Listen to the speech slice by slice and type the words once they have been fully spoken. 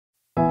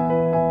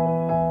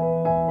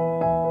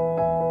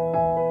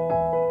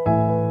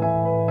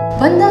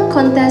Vanda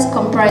contest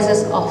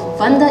comprises of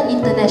Vanda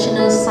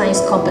International Science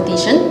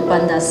Competition,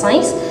 Vanda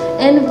Science,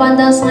 and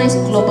Vanda Science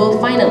Global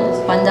Finals,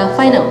 Vanda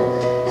Final,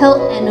 held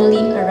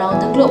annually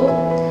around the globe.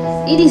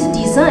 It is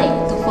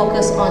designed to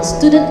focus on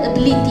student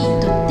ability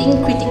to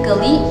think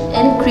critically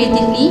and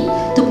creatively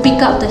to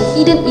pick up the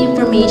hidden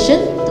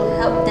information to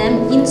help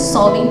them in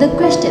solving the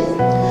question.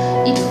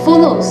 It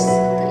follows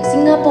the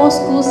Singapore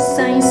School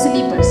Science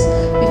Syllabus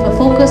with a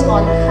focus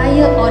on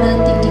higher order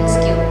thinking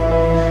skill.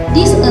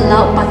 This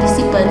allowed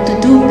participants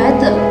to do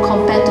better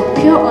compared to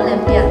pure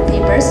Olympiad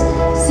papers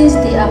since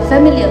they are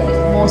familiar with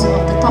most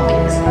of the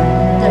topics.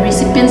 The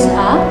recipients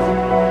are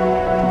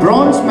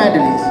bronze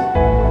medalist,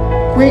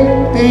 Quick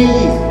Pei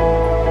Yi.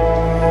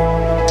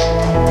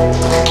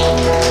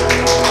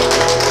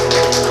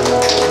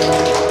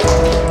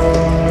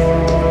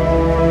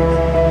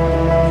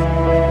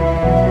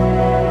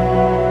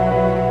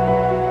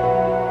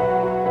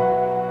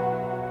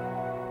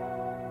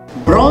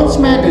 Bronze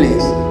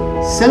medalist,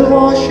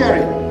 Silver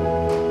Sherin.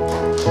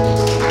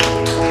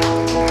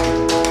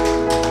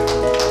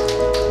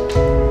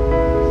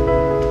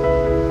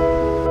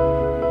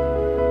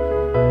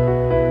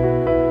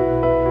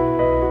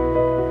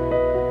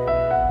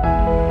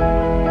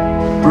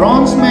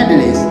 Bronze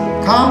medalist,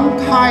 Kang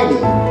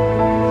Kylie.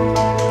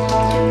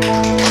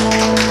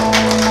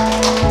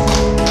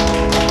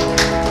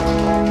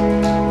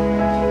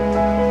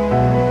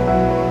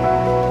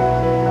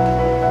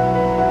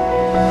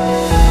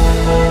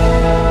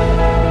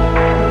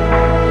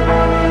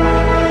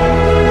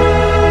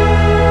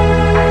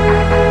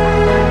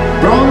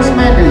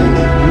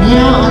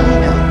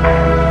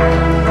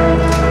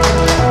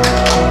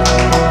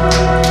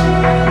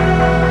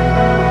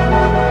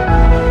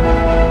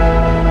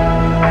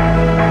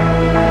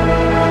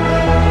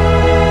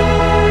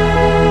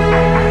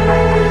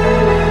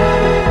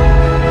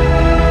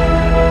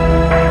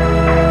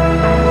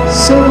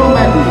 Silver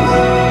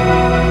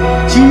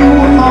medalist, Jiu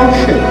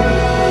Haoshen.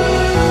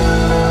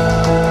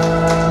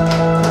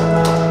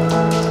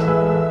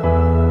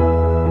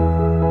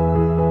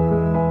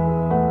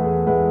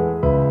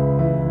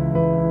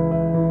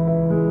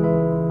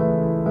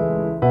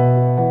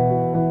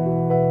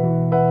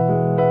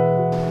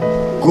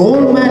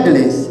 Gold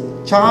medalist,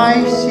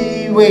 Chai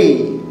Si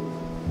Wei.